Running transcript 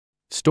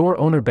Store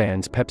owner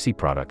bans Pepsi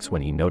products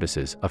when he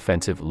notices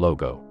offensive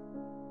logo.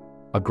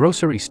 A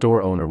grocery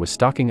store owner was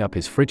stocking up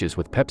his fridges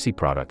with Pepsi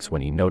products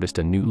when he noticed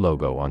a new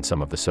logo on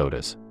some of the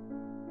sodas.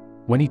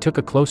 When he took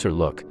a closer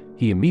look,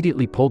 he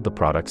immediately pulled the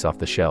products off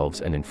the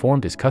shelves and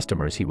informed his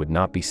customers he would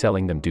not be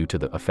selling them due to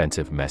the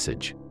offensive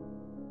message.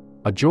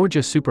 A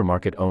Georgia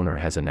supermarket owner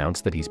has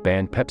announced that he's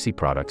banned Pepsi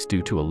products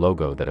due to a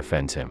logo that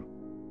offends him.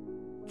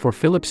 For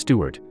Philip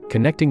Stewart,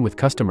 connecting with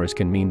customers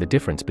can mean the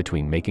difference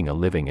between making a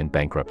living and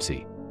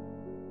bankruptcy.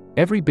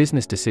 Every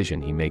business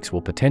decision he makes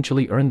will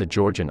potentially earn the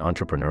Georgian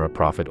entrepreneur a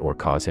profit or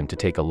cause him to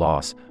take a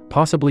loss,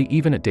 possibly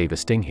even a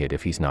devastating hit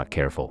if he's not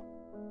careful.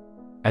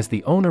 As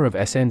the owner of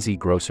SNZ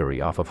Grocery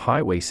off of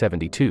Highway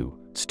 72,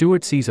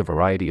 Stewart sees a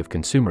variety of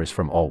consumers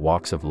from all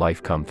walks of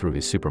life come through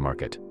his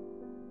supermarket.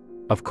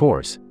 Of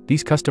course,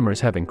 these customers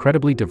have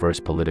incredibly diverse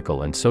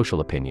political and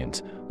social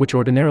opinions, which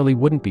ordinarily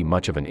wouldn't be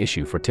much of an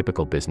issue for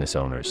typical business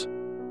owners.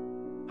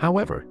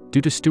 However,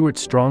 due to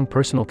Stewart's strong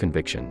personal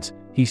convictions,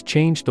 he's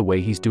changed the way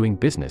he's doing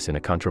business in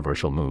a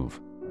controversial move.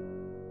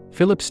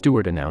 Philip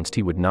Stewart announced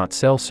he would not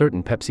sell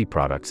certain Pepsi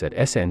products at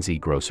SNZ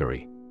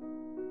Grocery.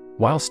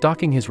 While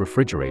stocking his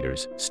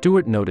refrigerators,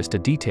 Stewart noticed a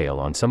detail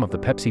on some of the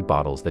Pepsi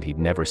bottles that he'd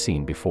never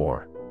seen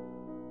before.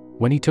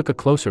 When he took a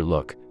closer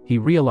look, he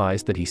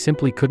realized that he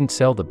simply couldn't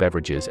sell the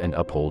beverages and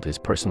uphold his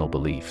personal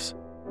beliefs.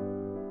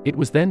 It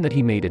was then that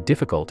he made a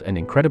difficult and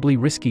incredibly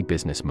risky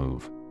business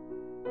move.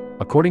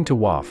 According to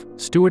WAF,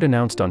 Stewart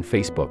announced on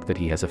Facebook that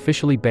he has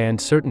officially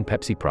banned certain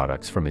Pepsi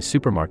products from his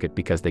supermarket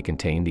because they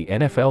contain the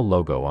NFL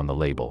logo on the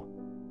label.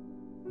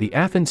 The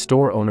Athens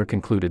store owner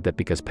concluded that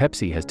because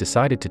Pepsi has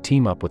decided to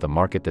team up with a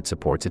market that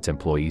supports its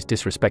employees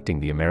disrespecting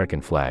the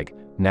American flag,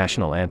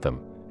 national anthem,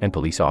 and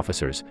police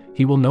officers,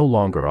 he will no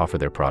longer offer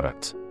their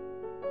products.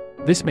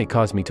 "This may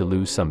cause me to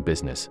lose some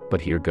business, but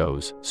here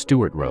goes,"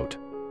 Stewart wrote.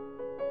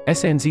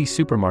 SNZ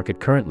Supermarket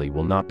currently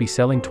will not be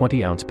selling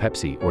 20-ounce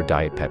Pepsi or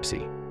Diet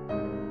Pepsi.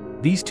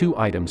 These two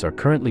items are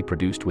currently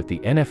produced with the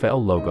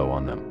NFL logo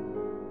on them.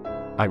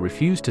 I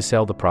refuse to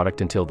sell the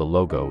product until the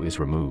logo is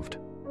removed.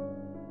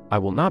 I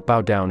will not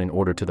bow down in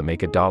order to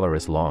make $1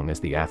 as long as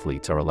the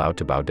athletes are allowed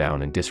to bow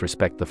down and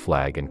disrespect the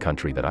flag and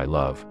country that I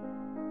love.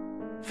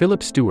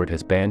 Philip Stewart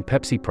has banned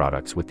Pepsi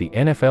products with the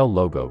NFL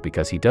logo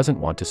because he doesn't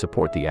want to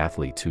support the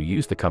athletes who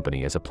use the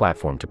company as a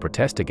platform to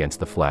protest against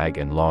the flag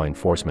and law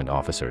enforcement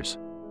officers.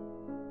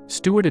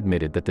 Stewart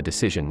admitted that the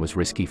decision was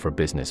risky for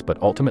business but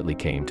ultimately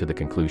came to the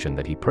conclusion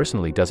that he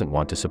personally doesn't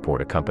want to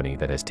support a company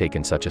that has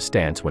taken such a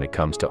stance when it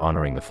comes to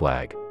honoring the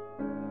flag.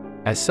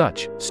 As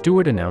such,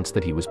 Stewart announced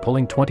that he was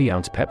pulling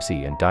 20-ounce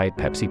Pepsi and Diet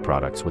Pepsi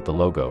products with the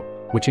logo,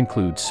 which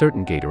includes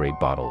certain Gatorade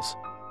bottles.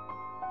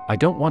 I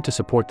don't want to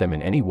support them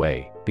in any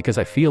way, because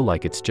I feel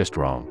like it's just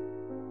wrong.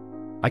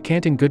 I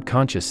can't in good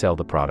conscience sell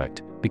the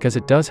product, because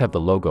it does have the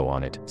logo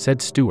on it,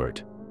 said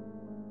Stewart.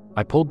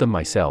 I pulled them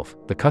myself,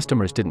 the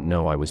customers didn't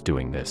know I was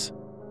doing this.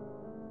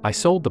 I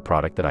sold the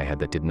product that I had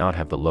that did not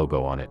have the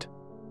logo on it.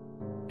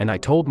 And I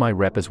told my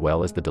rep as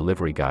well as the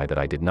delivery guy that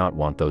I did not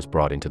want those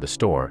brought into the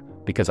store,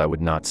 because I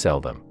would not sell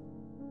them.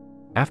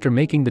 After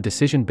making the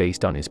decision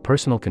based on his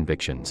personal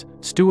convictions,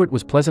 Stewart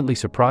was pleasantly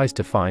surprised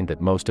to find that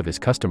most of his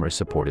customers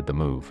supported the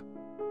move.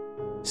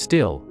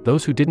 Still,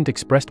 those who didn't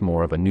expressed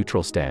more of a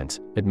neutral stance,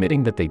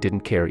 admitting that they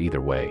didn't care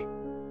either way.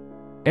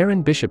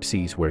 Aaron Bishop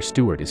sees where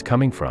Stewart is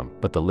coming from,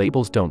 but the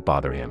labels don't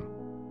bother him.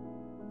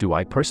 Do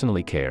I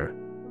personally care?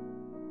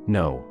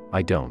 No,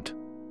 I don't.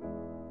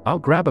 I'll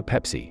grab a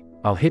Pepsi,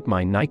 I'll hit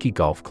my Nike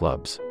golf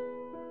clubs.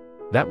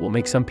 That will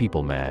make some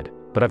people mad,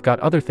 but I've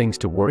got other things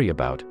to worry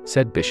about,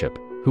 said Bishop,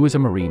 who is a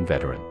Marine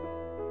veteran.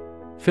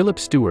 Philip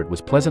Stewart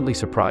was pleasantly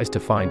surprised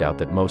to find out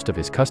that most of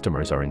his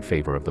customers are in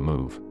favor of the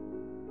move.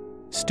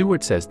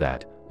 Stewart says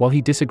that, while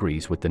he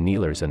disagrees with the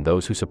kneelers and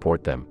those who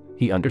support them,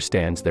 he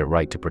understands their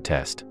right to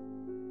protest.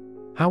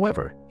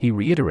 However, he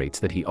reiterates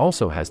that he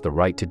also has the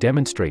right to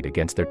demonstrate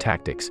against their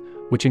tactics,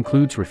 which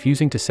includes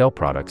refusing to sell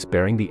products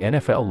bearing the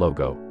NFL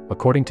logo,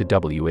 according to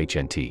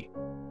WHNT.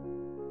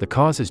 The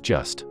cause is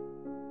just.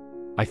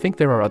 I think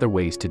there are other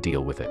ways to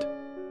deal with it.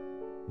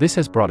 This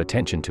has brought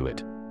attention to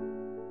it.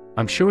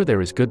 I'm sure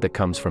there is good that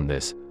comes from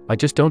this, I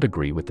just don't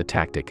agree with the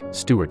tactic,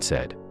 Stewart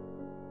said.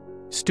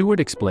 Stewart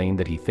explained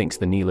that he thinks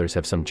the kneelers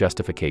have some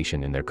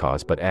justification in their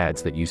cause but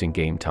adds that using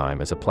game time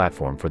as a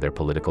platform for their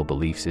political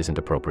beliefs isn't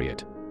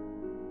appropriate.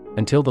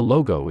 Until the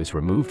logo is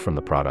removed from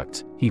the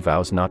products, he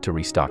vows not to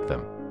restock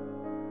them.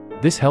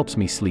 This helps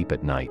me sleep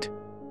at night.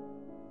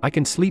 I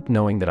can sleep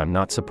knowing that I'm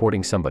not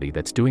supporting somebody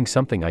that's doing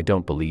something I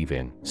don't believe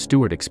in,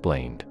 Stewart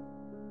explained.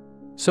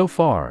 So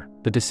far,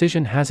 the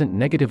decision hasn't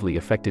negatively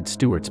affected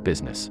Stewart's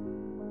business.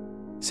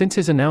 Since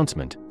his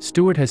announcement,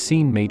 Stewart has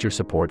seen major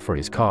support for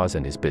his cause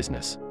and his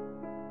business.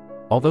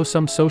 Although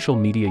some social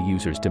media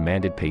users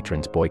demanded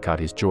patrons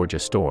boycott his Georgia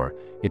store,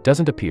 it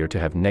doesn't appear to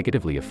have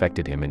negatively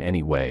affected him in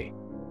any way.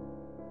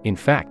 In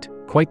fact,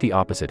 quite the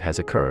opposite has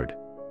occurred.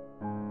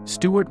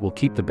 Stewart will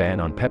keep the ban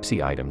on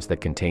Pepsi items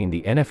that contain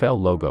the NFL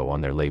logo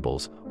on their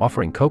labels,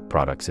 offering Coke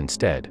products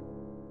instead.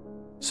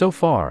 So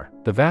far,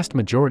 the vast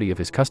majority of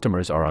his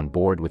customers are on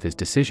board with his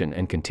decision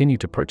and continue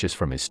to purchase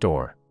from his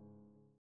store.